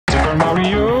Super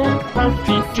Mario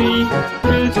RPG.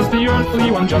 This is the only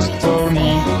one just for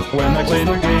me. When I play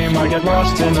the game, I get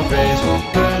lost in the phase.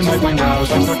 Then I find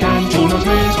out I'm stuck in Gino's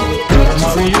maze. Super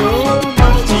Mario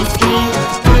RPG.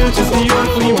 This is the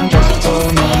only one just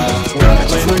for me. When I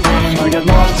play the game, I get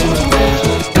lost in the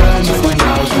phase. Then I find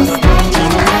out I'm stuck in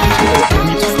Gino's maze. Give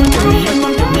me purple, give me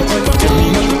X-Men, give me purple, give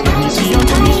me mushrooms, give me Xeon,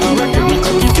 give me Star Wreck, give me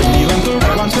cookies, give me Lens,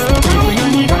 I want everything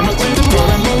I need. I must play this more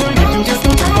and more. I need to get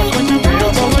the jackpot, going to pay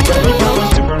off all my credit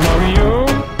cards. Super Mario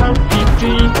RPG.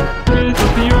 This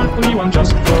is the only one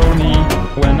just for me.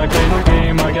 When I play the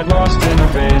game, I get lost in a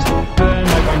phase. Then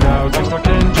I find out I'm stuck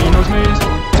in Gino's maze.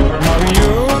 Super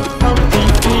Mario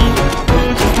RPG.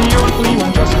 This is the only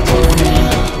one just for me.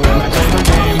 When I play the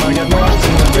game, I get lost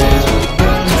in a phase.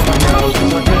 Then I find out I'm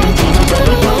stuck in Gino's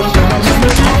maze.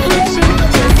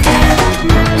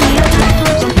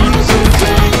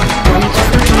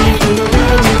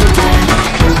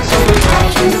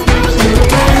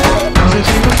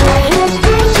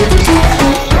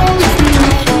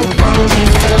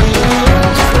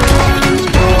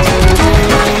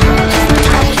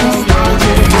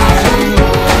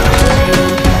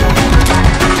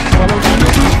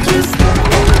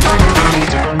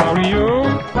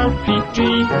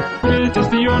 It is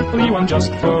the only one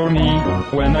just for me.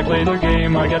 When I play the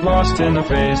game, I get lost in a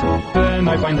phase. Then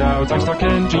I find out I'm stuck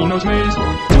in Gino's maze.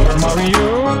 Super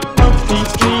Mario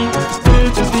RPG.